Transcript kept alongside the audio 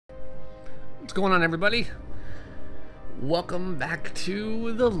What's going on, everybody? Welcome back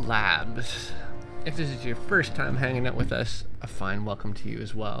to the labs. If this is your first time hanging out with us, a fine welcome to you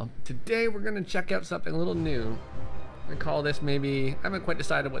as well. Today we're going to check out something a little new. I call this maybe, I haven't quite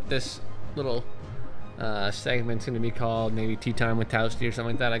decided what this little segment's going to be called. Maybe tea time with Towsty or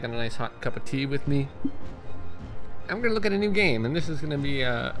something like that. I got a nice hot cup of tea with me. I'm going to look at a new game, and this is going to be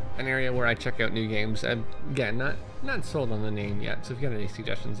an area where I check out new games. Again, not sold on the name yet, so if you got any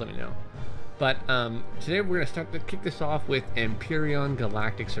suggestions, let me know. But today we're going to kick this off with Empyrion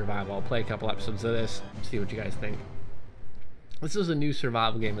Galactic Survival. I'll play a couple episodes of this, see what you guys think. This is a new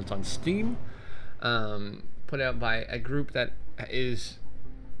survival game that's on Steam, put out by a group that is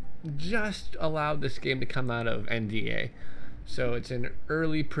just allowed this game to come out of NDA. So it's an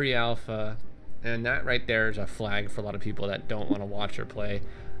early pre-alpha, and that right there is a flag for a lot of people that don't want to watch or play.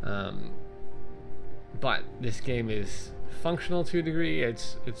 But this game is functional to a degree.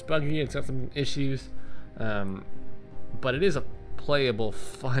 It's buggy, it's got some issues, but it is a playable,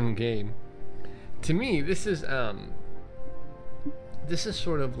 fun game. To me, this is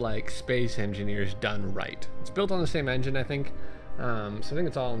sort of like Space Engineers done right. It's built on the same engine, I think, so I think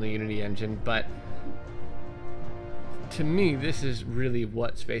it's all in the Unity engine, but to me, this is really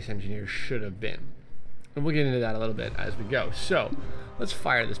what Space Engineers should have been. And we'll get into that a little bit as we go. So, let's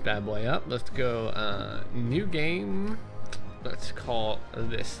fire this bad boy up. Let's go, new game. Let's call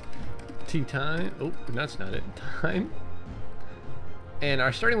this tea time. Oh, that's not it. Time. And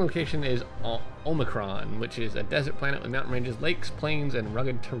our starting location is Omicron, which is a desert planet with mountain ranges, lakes, plains, and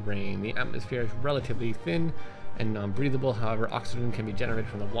rugged terrain. The atmosphere is relatively thin and non-breathable. However, oxygen can be generated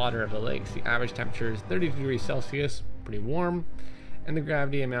from the water of the lakes. The average temperature is 30 degrees Celsius, pretty warm, and the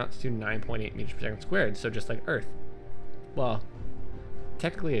gravity amounts to 9.8 meters per second squared, so just like Earth. Well,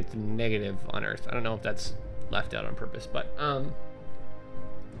 technically it's negative on Earth. I don't know if that's left out on purpose, but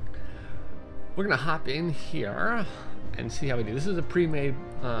we're gonna hop in here and see how we do. This is a pre-made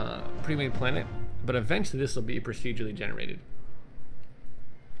planet, but eventually this will be procedurally generated.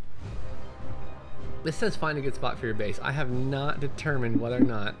 This says find a good spot for your base. I have not determined whether or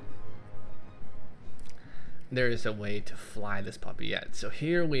not there is a way to fly this puppy yet. So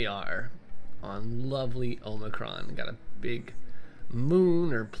here we are on lovely Omicron. Got a big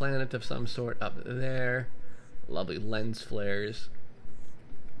moon or planet of some sort up there. Lovely lens flares.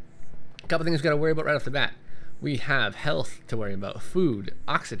 A couple things we got to worry about right off the bat. We have health to worry about, food,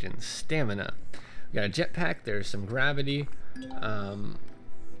 oxygen, stamina. We got a jetpack. There's some gravity.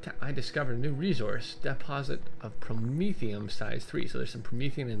 I discovered a new resource, deposit of promethium size 3. So there's some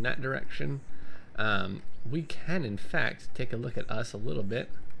promethium in that direction. We can in fact take a look at us a little bit.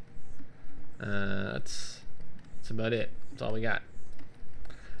 That's about it. That's all we got.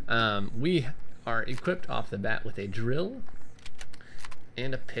 We are equipped off the bat with a drill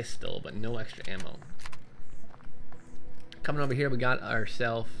and a pistol, but no extra ammo. Coming over here, we got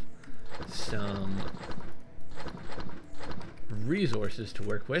ourselves some resources to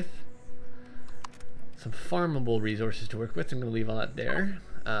work with, some farmable resources to work with. I'm going to leave all that there.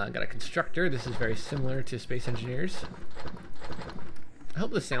 Got a constructor. This is very similar to Space Engineers. I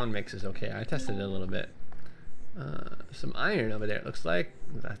hope the sound mix is okay. I tested it a little bit. Some iron over there, it looks like.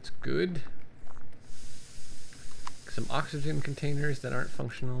 That's good. Some oxygen containers that aren't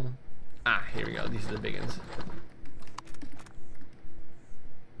functional. Ah, here we go. These are the big ones.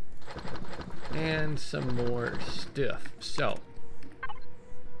 And some more stuff. So,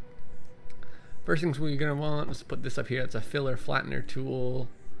 first things we're gonna want, let's put this up here. It's a filler flattener tool.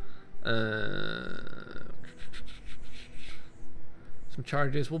 Some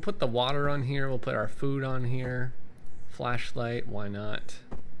charges. We'll put the water on here. We'll put our food on here. Flashlight, why not?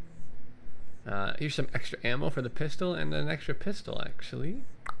 Here's some extra ammo for the pistol and an extra pistol, actually.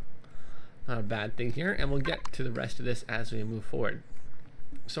 Not a bad thing here. And we'll get to the rest of this as we move forward.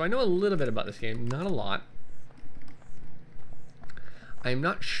 So I know a little bit about this game, not a lot. I'm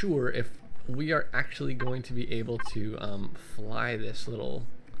not sure if we are actually going to be able to fly this little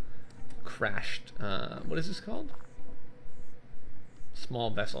crashed, what is this called? Small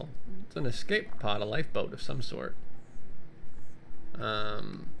vessel. It's an escape pod, a lifeboat of some sort.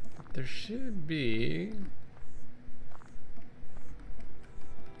 There should be...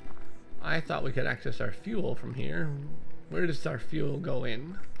 I thought we could access our fuel from here. Where does our fuel go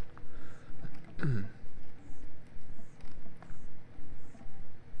in? Can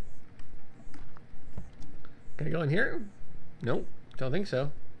I go in here? Nope, don't think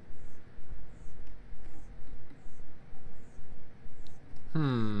so.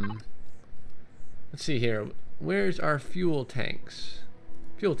 Let's see here. Where's our fuel tanks?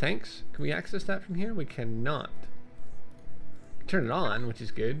 Fuel tanks? Can we access that from here? We cannot. Turn it on, which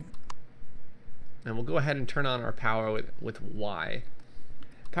is good. And we'll go ahead and turn on our power with Y.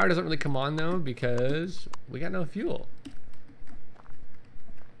 Power doesn't really come on though because we got no fuel.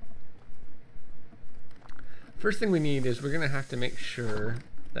 First thing we need is we're gonna have to make sure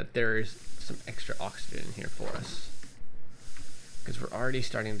that there is some extra oxygen here for us, because we're already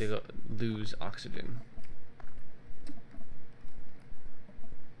starting to lose oxygen.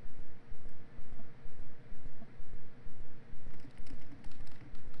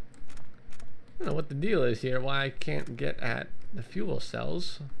 I don't know what the deal is here, why I can't get at the fuel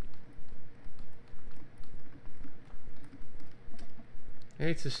cells.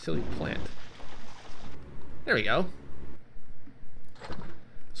 Maybe it's a silly plant. There we go.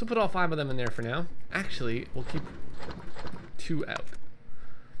 So we'll put all 5 of them in there for now. Actually, we'll keep 2 out.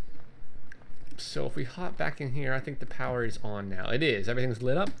 So if we hop back in here, I think the power is on now. It is. Everything's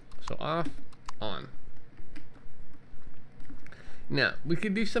lit up. So off, on. Now, we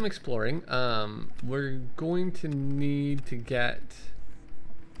could do some exploring. We're going to need to get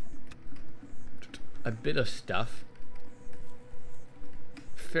a bit of stuff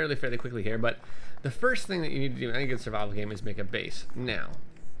fairly quickly here, but the first thing that you need to do in any good survival game is make a base. Now,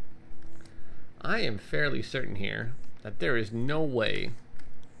 I am fairly certain here that there is no way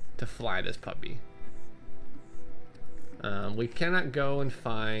to fly this puppy. We cannot go and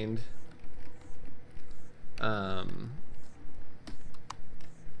find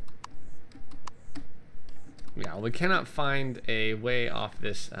yeah, we cannot find a way off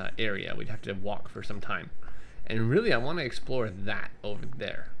this area. We'd have to walk for some time. And really, I want to explore that over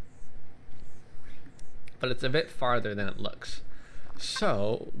there. But it's a bit farther than it looks.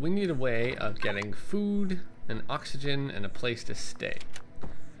 So we need a way of getting food and oxygen and a place to stay.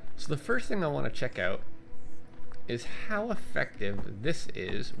 So the first thing I want to check out is how effective this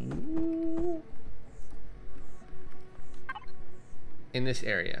is in this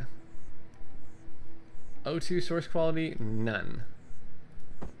area. O2 source quality, none.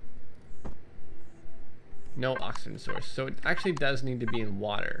 No oxygen source. So it actually does need to be in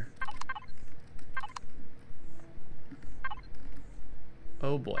water.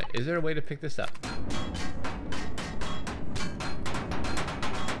 Oh boy, is there a way to pick this up?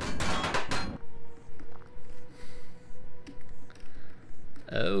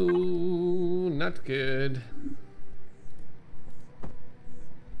 Oh, not good.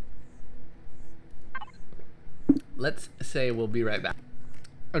 Let's say we'll be right back.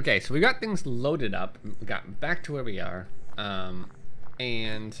 Okay, so we got things loaded up. We got back to where we are.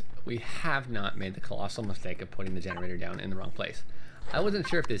 And we have not made the colossal mistake of putting the generator down in the wrong place. I wasn't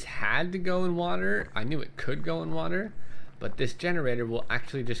sure if this had to go in water. I knew it could go in water, but this generator will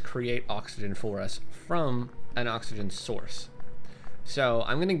actually just create oxygen for us from an oxygen source. So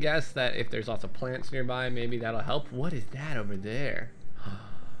I'm gonna guess that if there's lots of plants nearby, maybe that'll help. What is that over there?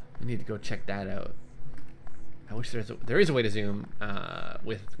 We need to go check that out. I wish there is a way to zoom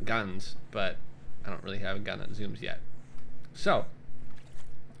with guns, but I don't really have a gun that zooms yet. So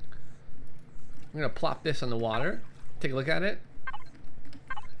I'm gonna plop this on the water, take a look at it.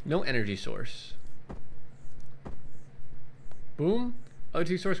 No energy source. Boom.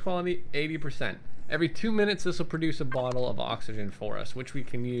 O2 source quality 80%. Every 2 minutes this will produce a bottle of oxygen for us, which we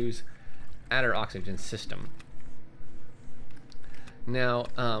can use at our oxygen system.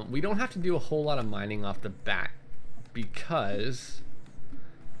 Now, we don't have to do a whole lot of mining off the bat because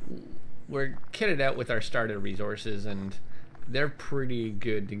we're kitted out with our starter resources and they're pretty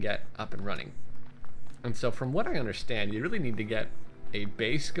good to get up and running. And so from what I understand, you really need to get a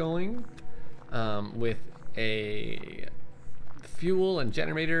base going with a fuel and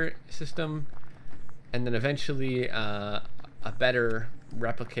generator system, and then eventually a better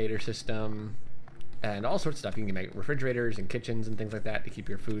replicator system and all sorts of stuff. You can make refrigerators and kitchens and things like that to keep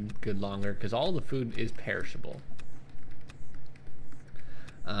your food good longer, because all the food is perishable.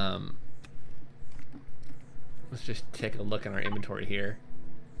 Let's just take a look at our inventory here.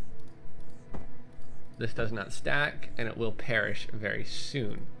 This does not stack and it will perish very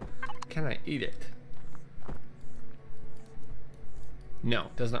soon. Can I eat it?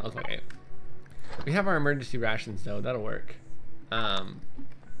 No, does not look like it. We have our emergency rations though, that'll work.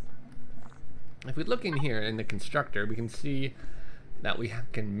 If we look in here in the constructor, we can see that we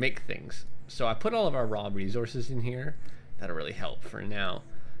can make things. So I put all of our raw resources in here. That'll really help for now.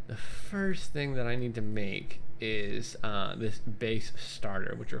 The first thing that I need to make is this base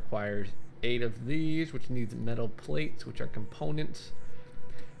starter, which requires 8 of these, which needs metal plates, which are components.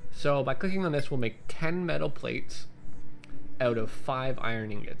 So by clicking on this, we'll make 10 metal plates out of 5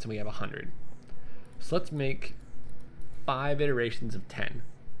 iron ingots, and we have 100. So let's make 5 iterations of 10.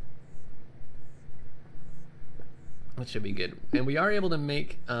 That should be good. And we are able to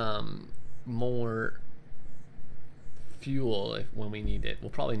make more fuel when we need it.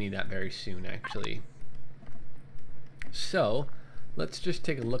 We'll probably need that very soon, actually. So let's just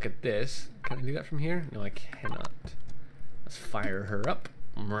take a look at this. Can I do that from here? No, I cannot. Let's fire her up.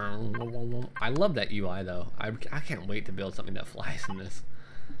 I love that UI though. I can't wait to build something that flies in this.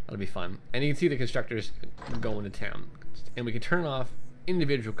 That'll be fun. And you can see the constructors go into town. And we can turn off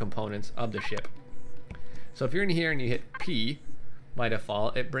individual components of the ship. So if you're in here and you hit P, by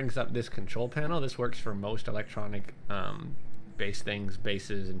default, it brings up this control panel. This works for most electronic base things,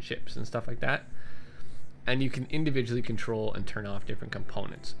 bases and ships and stuff like that. And you can individually control and turn off different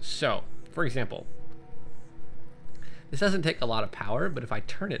components. So, for example, this doesn't take a lot of power, but if I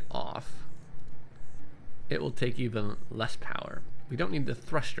turn it off, it will take even less power. We don't need the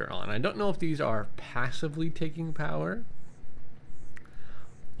thruster on. I don't know if these are passively taking power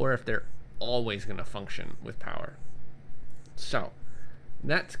or if they're always going to function with power. So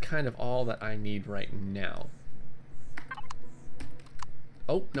that's kind of all that I need right now.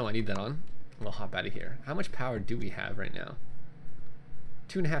 Oh, no, I need that on. We'll hop out of here. How much power do we have right now?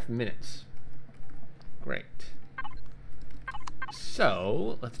 2.5 minutes. Great.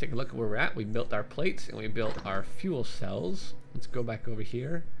 So let's take a look at where we're at. We built our plates and we built our fuel cells. Let's go back over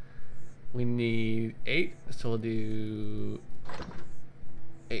here. We need 8, so we'll do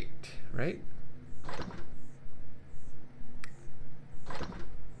 8, right?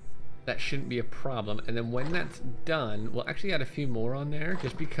 That shouldn't be a problem. And then when that's done, we'll actually add a few more on there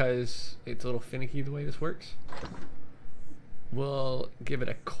just because it's a little finicky the way this works. We'll give it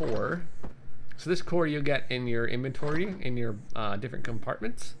a core. So this core you'll get in your inventory, in your different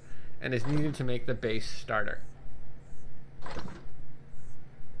compartments, and is needed to make the base starter.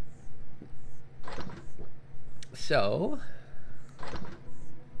 So,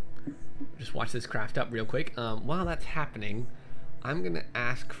 just watch this craft up real quick. While that's happening, I'm gonna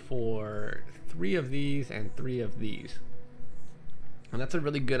ask for 3 of these and 3 of these. And that's a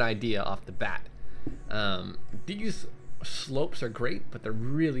really good idea off the bat. These slopes are great, but they're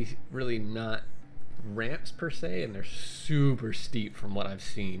really, really not ramps per se, and they're super steep from what I've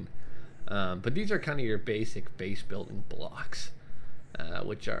seen. But these are kind of your basic base building blocks,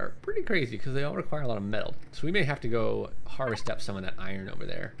 which are pretty crazy because they all require a lot of metal. So we may have to go harvest up some of that iron over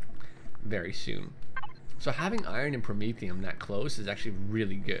there very soon. So having iron and promethium that close is actually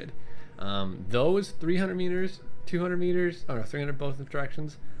really good. Those 300 meters, 200 meters, or 300 both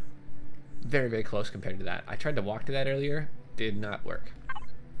directions, very, very close compared to that. I tried to walk to that earlier, did not work.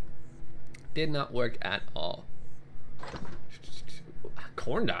 Did not work at all.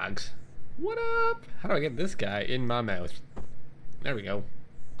 Corn dogs? What up? How do I get this guy in my mouth? There we go.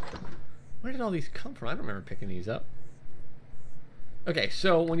 Where did all these come from? I don't remember picking these up. Okay,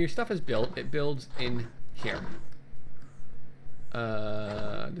 so when your stuff is built, it builds in here.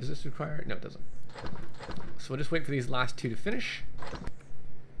 Does this require? No, it doesn't. So we'll just wait for these last 2 to finish.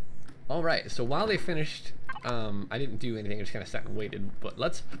 All right, so while they finished, I didn't do anything, I just kind of sat and waited, but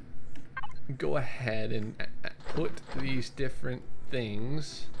let's go ahead and put these different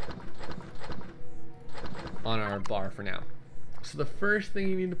things on our bar for now. So the first thing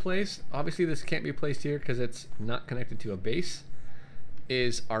you need to place, obviously this can't be placed here because it's not connected to a base,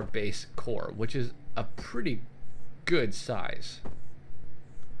 is our base core, which is a pretty good size.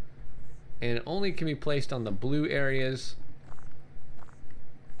 And it only can be placed on the blue areas.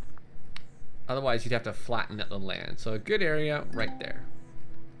 Otherwise you'd have to flatten out the land. So a good area right there.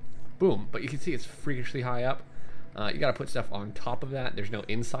 Boom. But you can see it's freakishly high up. You gotta put stuff on top of that. There's no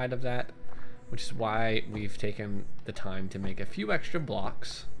inside of that, which is why we've taken the time to make a few extra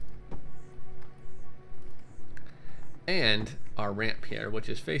blocks. And our ramp here, which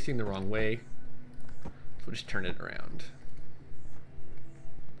is facing the wrong way. So we'll just turn it around.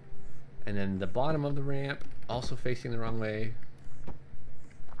 And then the bottom of the ramp, also facing the wrong way.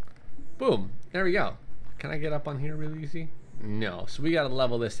 Boom, there we go. Can I get up on here really easy? No, so we gotta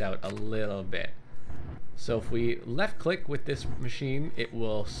level this out a little bit. So if we left click with this machine, it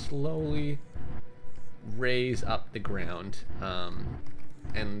will slowly raise up the ground.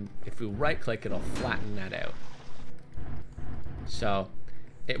 And if we right click, it'll flatten that out. So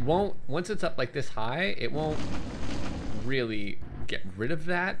it won't, once it's up like this high, it won't really get rid of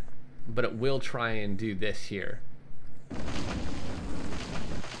that, but it will try and do this here.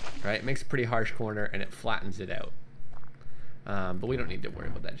 Right, it makes a pretty harsh corner and it flattens it out. But we don't need to worry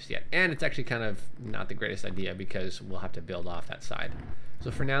about that just yet. And it's actually kind of not the greatest idea because we'll have to build off that side.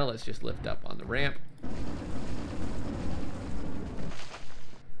 So for now, let's just lift up on the ramp.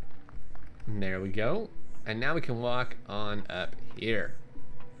 And there we go. And now we can walk on up here.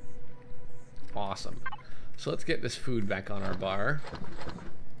 Awesome. So let's get this food back on our bar.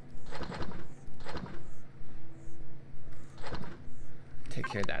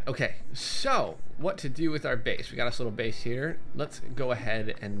 care of that. Okay, so what to do with our base? We got this little base here. Let's go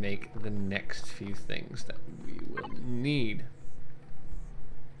ahead and make the next few things that we will need.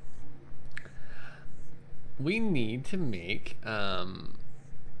 We need to make, the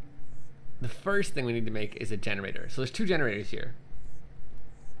first thing we need to make is a generator. So there's two generators here.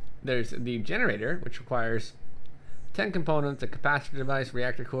 There's the generator, which requires 10 components, a capacitor device,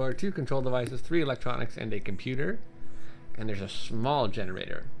 reactor core, 2 control devices, 3 electronics, and a computer. And there's a small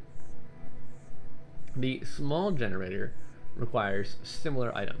generator. The small generator requires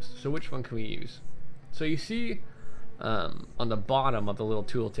similar items. So which one can we use? So you see on the bottom of the little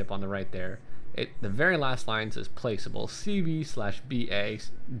tooltip on the right there, the very last line says placeable, CV/BA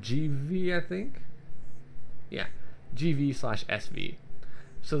GV, I think. Yeah, GV/SV.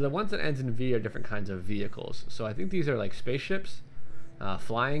 So the ones that ends in V are different kinds of vehicles. So I think these are like spaceships,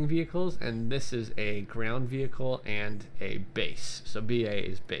 flying vehicles, and this is a ground vehicle and a base. So BA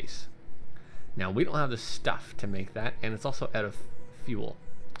is base. Now we don't have the stuff to make that, and it's also out of fuel.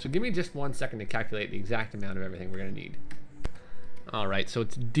 So give me just 1 second to calculate the exact amount of everything we're gonna need. All right, so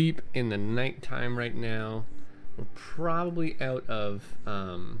it's deep in the nighttime right now. We're probably out of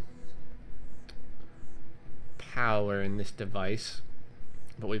power in this device,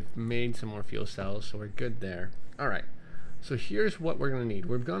 but we've made some more fuel cells, so we're good there. All right, so here's what we're gonna need.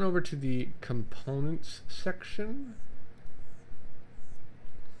 We've gone over to the components section,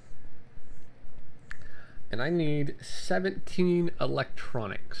 and I need 17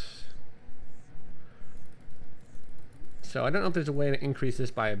 electronics. So I don't know if there's a way to increase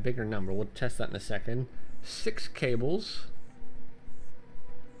this by a bigger number. We'll test that in a second. 6 cables.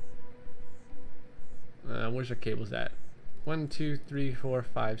 Where's our cables at? 1, 2, 3, 4,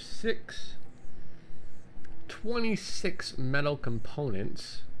 5, 6. 26 metal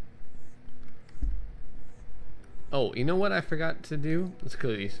components. Oh, you know what I forgot to do? Let's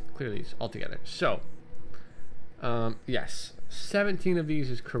clear these all together. So, yes, 17 of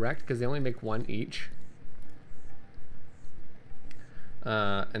these is correct because they only make 1 each.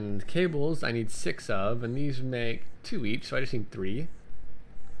 And cables I need 6 of, and these make 2 each, so I just need 3.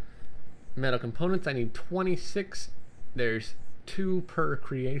 Metal components I need 26. There's 2 per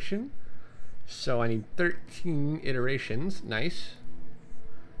creation, so I need 13 iterations. Nice.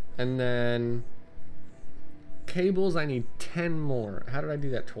 And then cables I need 10 more. How did I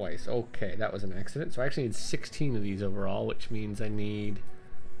do that twice? Okay, that was an accident. So I actually need 16 of these overall, which means I need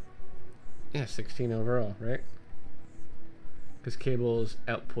 16 overall, right? Because cables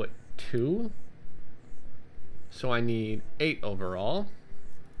output 2, so I need 8 overall.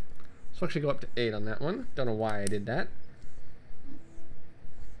 So I'll actually go up to 8 on that one. Don't know why I did that.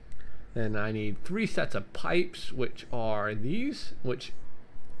 Then I need 3 sets of pipes, which are these,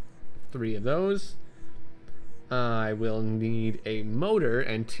 3 of those. I will need a motor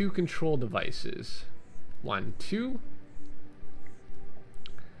and 2 control devices. 1, 2.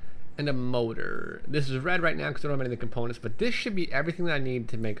 And a motor. This is red right now because I don't have any of the components, but this should be everything that I need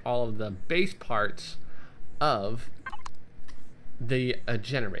to make all of the base parts of the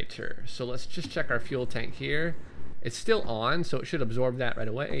generator. So let's just check our fuel tank here. It's still on, so it should absorb that right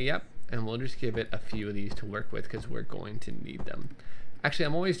away. Yep. And we'll just give it a few of these to work with because we're going to need them. Actually,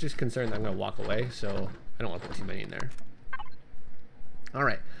 I'm always just concerned that I'm going to walk away, so I don't want to put too many in there. All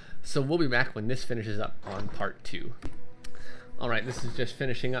right. So we'll be back when this finishes up on part 2. All right, this is just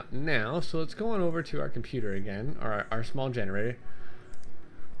finishing up now, so let's go on over to our computer again, or our small generator.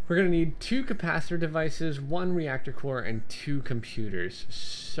 We're gonna need 2 capacitor devices, 1 reactor core, and 2 computers.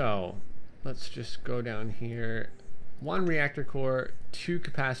 So let's just go down here. 1 reactor core, 2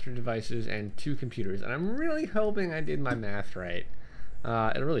 capacitor devices, and 2 computers. And I'm really hoping I did my math right.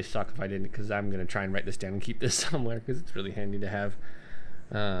 It'll really suck if I didn't, because I'm gonna try and write this down and keep this somewhere, because it's really handy to have.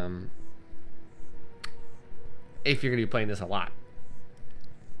 If you're going to be playing this a lot.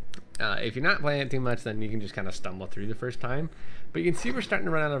 If you're not playing it too much, then you can just kind of stumble through the first time. But you can see we're starting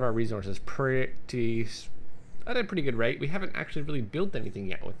to run out of our resources at a pretty good rate. We haven't actually really built anything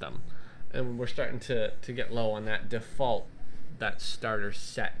yet with them. And we're starting to get low on that default, that starter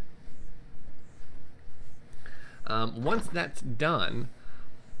set. Once that's done,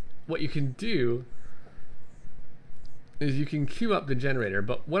 what you can do is you can queue up the generator,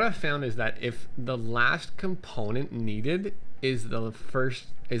 but what I've found is that if the last component needed is the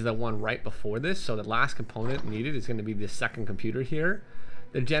one right before this, so the last component needed is going to be the second computer here,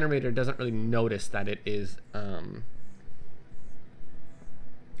 the generator doesn't really notice that it is,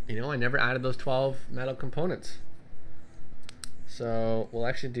 you know, I never added those 12 metal components. So we'll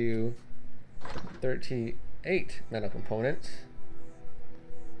actually do 38 metal components.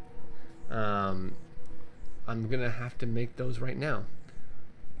 I'm gonna have to make those right now.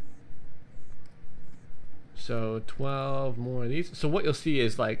 So 12 more of these. So what you'll see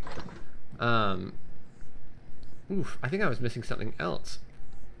is like, oof, I think I was missing something else.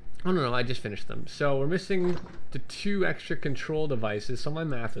 Oh no, I just finished them. So we're missing the 2 extra control devices. So my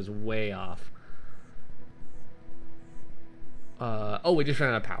math is way off. Oh, we just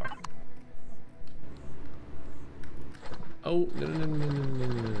ran out of power. Oh,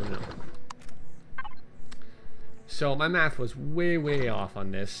 no. So my math was way off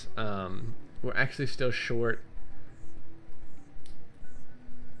on this. We're actually still short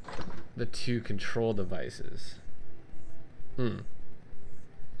the 2 control devices.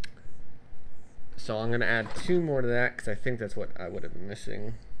 So I'm gonna add 2 more to that because I think that's what I would have been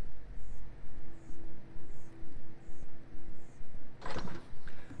missing.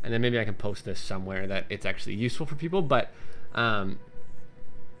 And then maybe I can post this somewhere that it's actually useful for people. But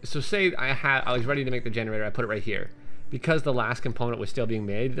so say I was ready to make the generator, I put it right here. Because the last component was still being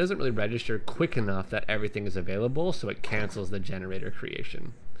made, it doesn't really register quick enough that everything is available, so it cancels the generator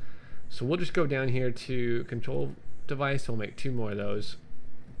creation. So we'll just go down here to control device. We'll make 2 more of those.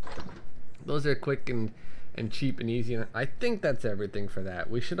 Those are quick and cheap and easy. And I think that's everything for that.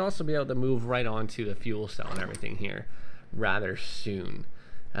 We should also be able to move right on to the fuel cell and everything here rather soon.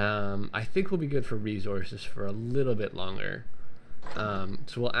 I think we'll be good for resources for a little bit longer.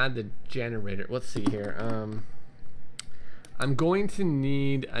 So we'll add the generator. Let's see here. I'm going to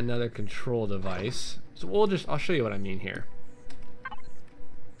need another control device. So I'll show you what I mean here.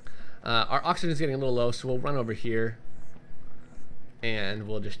 Our oxygen is getting a little low, so we'll run over here and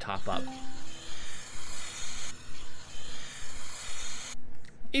we'll just top up.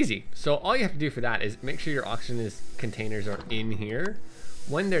 Easy. So all you have to do for that is make sure your oxygen containers are in here.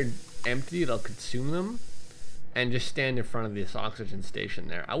 When they're empty, it'll consume them, and just stand in front of this oxygen station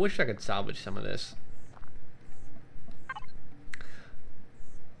there. I wish I could salvage some of this.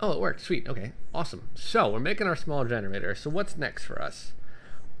 Oh, it worked. Sweet. Okay, awesome. So we're making our small generator. So what's next for us?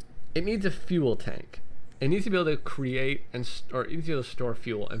 It needs a fuel tank. It needs to be able to create it needs to be able to store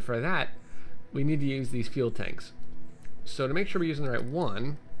fuel, and for that, we need to use these fuel tanks. So to make sure we're using the right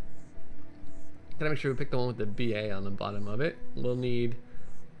one, gotta make sure we pick the one with the BA on the bottom of it. We'll need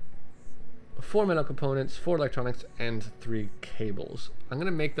 4 metal components, 4 electronics, and 3 cables. I'm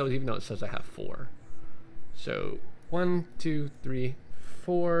gonna make those even though it says I have 4. So 1, 2, 3,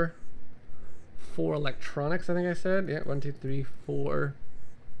 4. 4 electronics, I think I said. Yeah, 1, 2, 3, 4.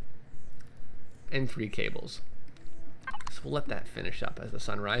 And 3 cables. So we'll let that finish up as the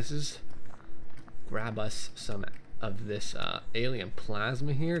sun rises. Grab us some of this alien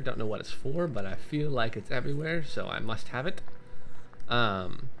plasma here. Don't know what it's for, but I feel like it's everywhere, so I must have it.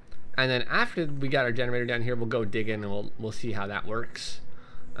 And then after we got our generator down here, we'll go dig in and we'll see how that works.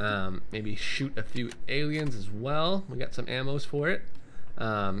 Maybe shoot a few aliens as well. We got some ammos for it.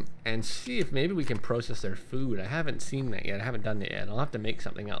 And see if maybe we can process their food. I haven't seen that yet. I haven't done that yet. I'll have to make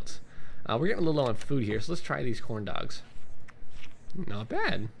something else. We're getting a little low on food here, so let's try these corn dogs. Not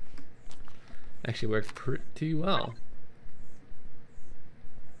bad. Actually worked pretty well.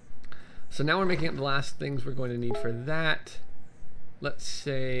 So now we're making up the last things we're going to need for that. Let's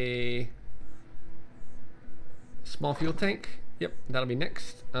say small fuel tank. Yep, that'll be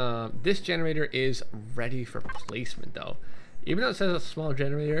next. This generator is ready for placement though. Even though it says a small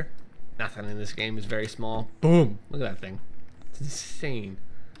generator, nothing in this game is very small. Boom! Look at that thing. It's insane.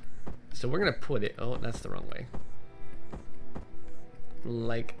 So we're gonna put it, oh, that's the wrong way.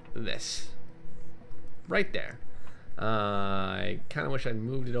 Like this. Right there. I kind of wish I'd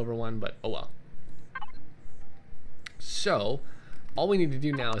moved it over one, but oh well. So all we need to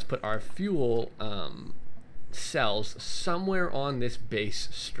do now is put our fuel cells somewhere on this base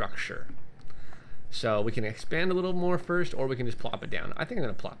structure. So we can expand a little more first, or we can just plop it down. I think I'm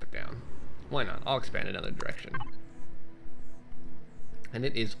gonna plop it down. Why not? I'll expand it another direction. And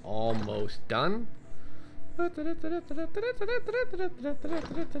it is almost done. Should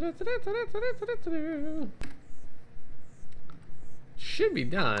be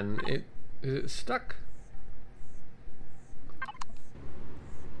done. Is it stuck?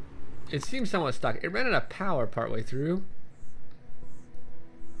 It seems somewhat stuck. It ran out of power partway through.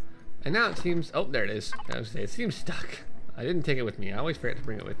 And now it seems, oh, there it is. I was gonna say, it seems stuck. I didn't take it with me. I always forget to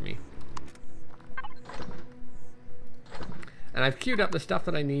bring it with me. And I've queued up the stuff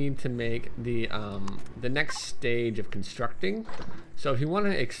that I need to make the next stage of constructing. So if you want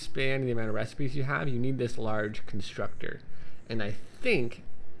to expand the amount of recipes you have, you need this large constructor. And I think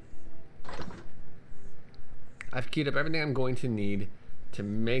I've queued up everything I'm going to need to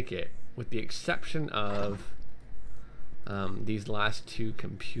make it, with the exception of these last 2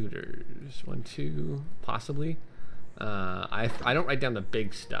 computers. 1, 2, possibly. I don't write down the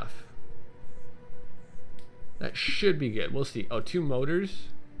big stuff. That should be good. We'll see. Oh, 2 motors.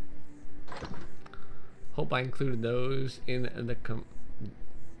 Hope I included those in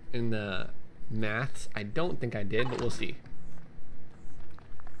the maths. I don't think I did, but we'll see.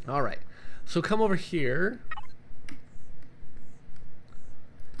 All right. So come over here.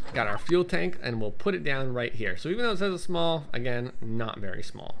 Got our fuel tank, and we'll put it down right here. So even though it says it's small, again, not very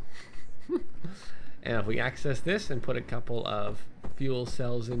small. And if we access this and put a couple of fuel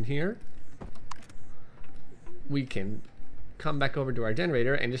cells in here, we can come back over to our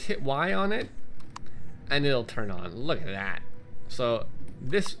generator and just hit Y on it, and it'll turn on. Look at that. So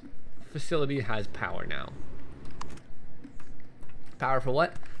this facility has power now. Power for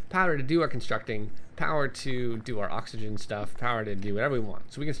what? Power to do our constructing, power to do our oxygen stuff, power to do whatever we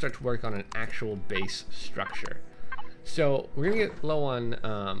want. So we can start to work on an actual base structure. So we're gonna get low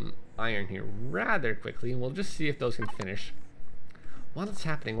on iron here rather quickly, and we'll just see if those can finish. While it's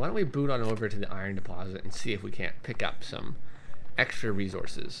happening, why don't we boot on over to the iron deposit and see if we can't pick up some extra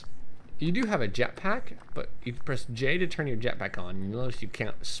resources. You do have a jetpack, but you press J to turn your jetpack on, and you'll notice you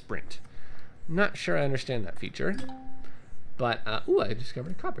can't sprint. Not sure I understand that feature. But, ooh, I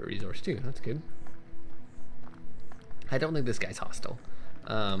discovered a copper resource too. That's good. I don't think this guy's hostile.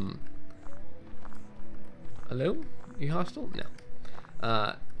 Hello? You hostile?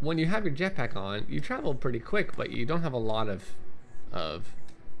 No. When you have your jetpack on, you travel pretty quick, but you don't have a lot of I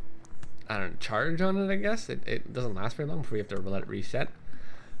don't know, charge on it, I guess. It doesn't last very long before you have to let it reset.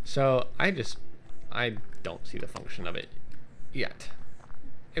 So, I don't see the function of it yet.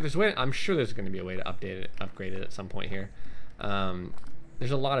 If there's a way, I'm sure there's going to be a way to update it, upgrade it at some point here.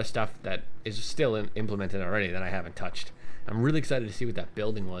 There's a lot of stuff that is still implemented already that I haven't touched. I'm really excited to see what that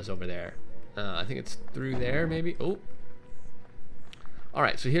building was over there. I think it's through there, maybe. Oh. All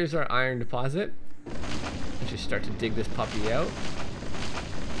right, so here's our iron deposit. Let's just start to dig this puppy out.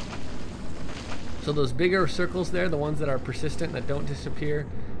 So those bigger circles there, the ones that are persistent, that don't disappear,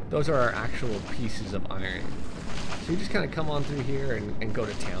 those are our actual pieces of iron. So you just kind of come on through here and go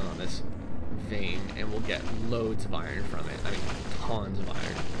to town on this vein, and we'll get loads of iron from it. I mean, tons of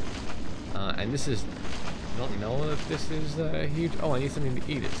iron. And this is, I don't know if this is huge. Oh, I need something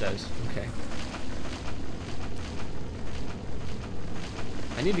to eat, it says. Okay.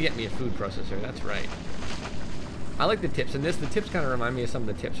 I need to get me a food processor, that's right. I like the tips in this. The tips kind of remind me of some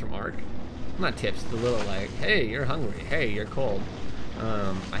of the tips from Ark. Not tips, the little like, hey, you're hungry, hey, you're cold.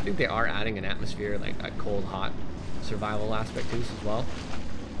 I think they are adding an atmosphere, like a cold, hot survival aspect to this as well.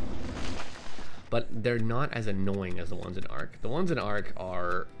 But they're not as annoying as the ones in Ark. The ones in Ark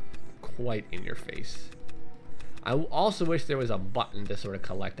are quite in your face. I also wish there was a button to sort of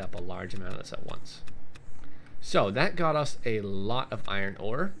collect up a large amount of this at once. So that got us a lot of iron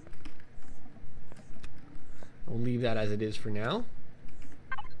ore. We'll leave that as it is for now.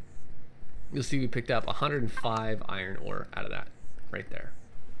 You'll see we picked up 105 iron ore out of that right there.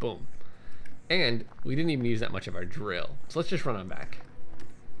 Boom. And we didn't even use that much of our drill. So let's just run on back.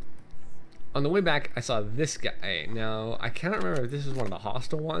 On the way back, I saw this guy. Now, I can't remember if this is one of the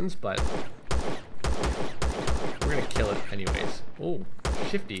hostile ones, but we're gonna kill it anyways. Oh,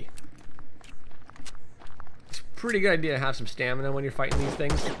 shifty. It's a pretty good idea to have some stamina when you're fighting these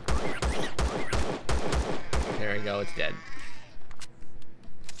things. There we go, it's dead.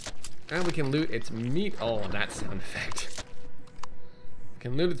 And we can loot its meat. Oh, that sound effect. We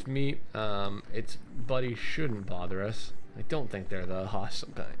can loot its meat. Its buddy shouldn't bother us. I don't think they're the hostile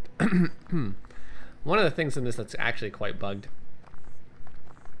kind. One of the things in this that's actually quite bugged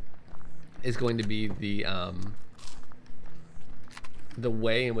is going to be the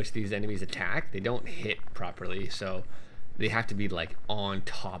way in which these enemies attack. They don't hit properly, so they have to be like on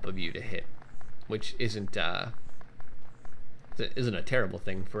top of you to hit, which isn't a terrible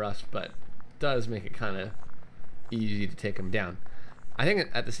thing for us, but does make it kind of easy to take them down. I think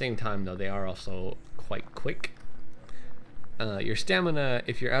at the same time, though, they are also quite quick. Your stamina,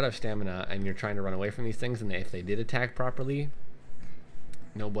 if you're out of stamina and you're trying to run away from these things, and if they did attack properly,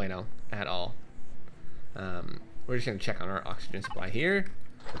 no bueno at all. We're just going to check on our oxygen supply here.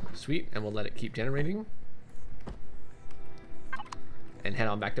 Sweet, and we'll let it keep generating. And head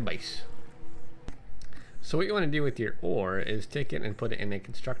on back to base. So what you want to do with your ore is take it and put it in a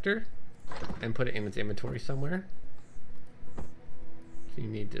constructor and put it in its inventory somewhere. So you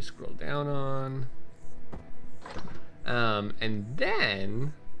need to scroll down on. And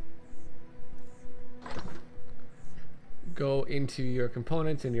then go into your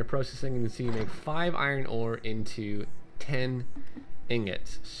components and your processing, and you see you make 5 iron ore into 10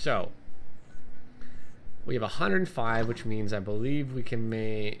 ingots. So we have 105, which means I believe we can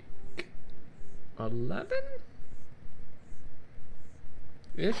make 11-ish.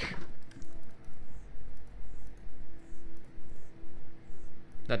 11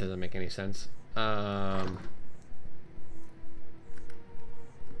 That doesn't make any sense. Hold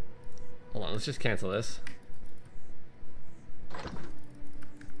on, let's just cancel this. I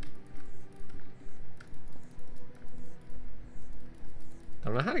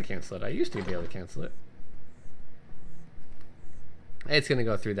don't know how to cancel it. I used to be able to cancel it. It's gonna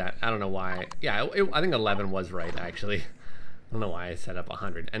go through that. I don't know why. Yeah, I think 11 was right, actually. I don't know why I set up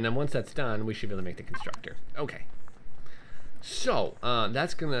 100. And then once that's done, we should be able to make the constructor. Okay. So,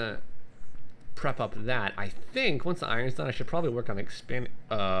 that's gonna prep up that. I think once the iron's done, I should probably work on expand.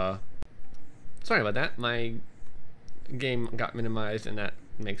 Sorry about that. My game got minimized, and that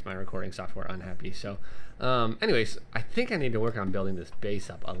makes my recording software unhappy. So, anyways, I think I need to work on building this base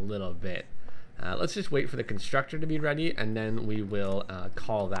up a little bit. Let's just wait for the constructor to be ready, and then we will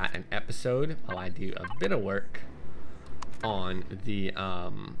call that an episode while I do a bit of work on the,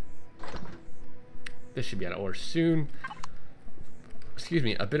 this should be out of order soon. Excuse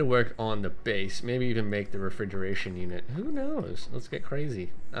me, a bit of work on the base, maybe even make the refrigeration unit. Who knows? Let's get crazy.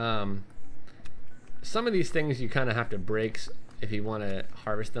 Some of these things you kind of have to break. If you want to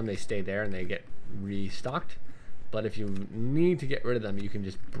harvest them, they stay there and they get restocked. But if you need to get rid of them, you can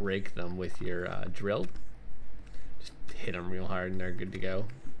just break them with your drill. Just hit them real hard and they're good to go.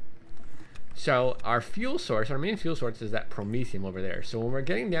 So our fuel source, our main fuel source is that promethium over there. So when we're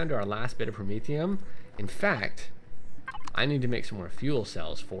getting down to our last bit of promethium, in fact, I need to make some more fuel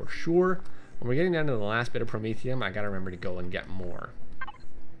cells for sure. When we're getting down to the last bit of promethium, I gotta remember to go and get more.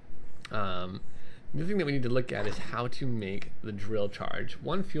 The other thing that we need to look at is how to make the drill charge.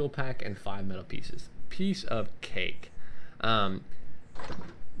 1 fuel pack and 5 metal pieces. Piece of cake.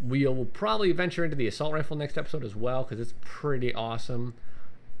 We'll probably venture into the assault rifle next episode as well, because it's pretty awesome.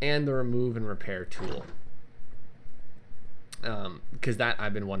 And the remove and repair tool. Because that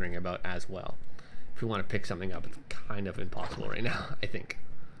I've been wondering about as well. If we want to pick something up, it's kind of impossible right now, I think.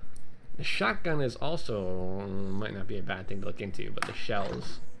 The shotgun is also, might not be a bad thing to look into, but the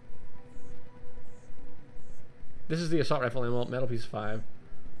shells. This is the assault rifle ammo, metal piece 5.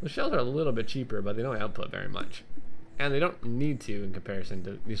 The shells are a little bit cheaper, but they don't output very much. And they don't need to in comparison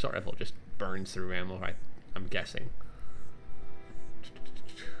to the assault rifle, just burns through ammo, I'm guessing.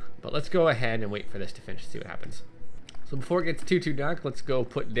 But let's go ahead and wait for this to finish, see what happens. So before it gets too dark, let's go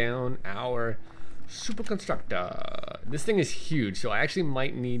put down our super constructor. This thing is huge, so I actually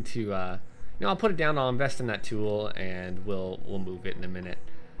might need to, you know, I'll put it down, I'll invest in that tool, and we'll move it in a minute.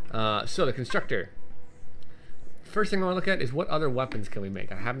 So the constructor. First thing I want to look at is what other weapons can we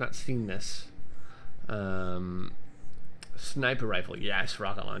make? I have not seen this. Sniper rifle, yes.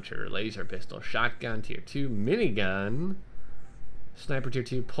 Rocket launcher, laser pistol, shotgun tier 2, minigun, sniper tier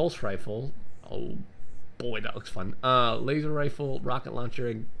 2, pulse rifle. Oh boy, that looks fun. Laser rifle, rocket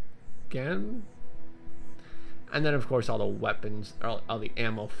launcher again. And then of course all the weapons, all the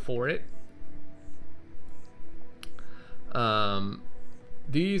ammo for it.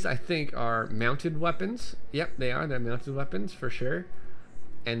 These, I think, are mounted weapons. Yep, they are. They're mounted weapons for sure.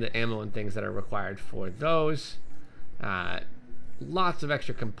 And the ammo and things that are required for those. Lots of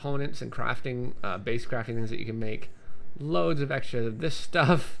extra components and crafting, base crafting things that you can make. Loads of extra of this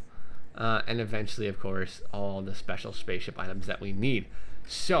stuff. And eventually, of course, all the special spaceship items that we need.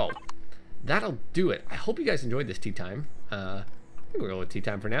 So, that'll do it. I hope you guys enjoyed this tea time. I think we'll go with tea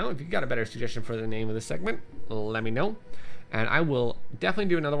time for now. If you've got a better suggestion for the name of this segment, let me know. And I will definitely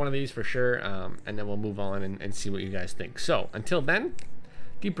do another one of these for sure, and then we'll move on and see what you guys think. So, until then,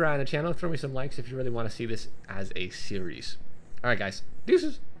 keep your eye on the channel. Throw me some likes if you really want to see this as a series. All right, guys.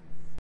 Deuces.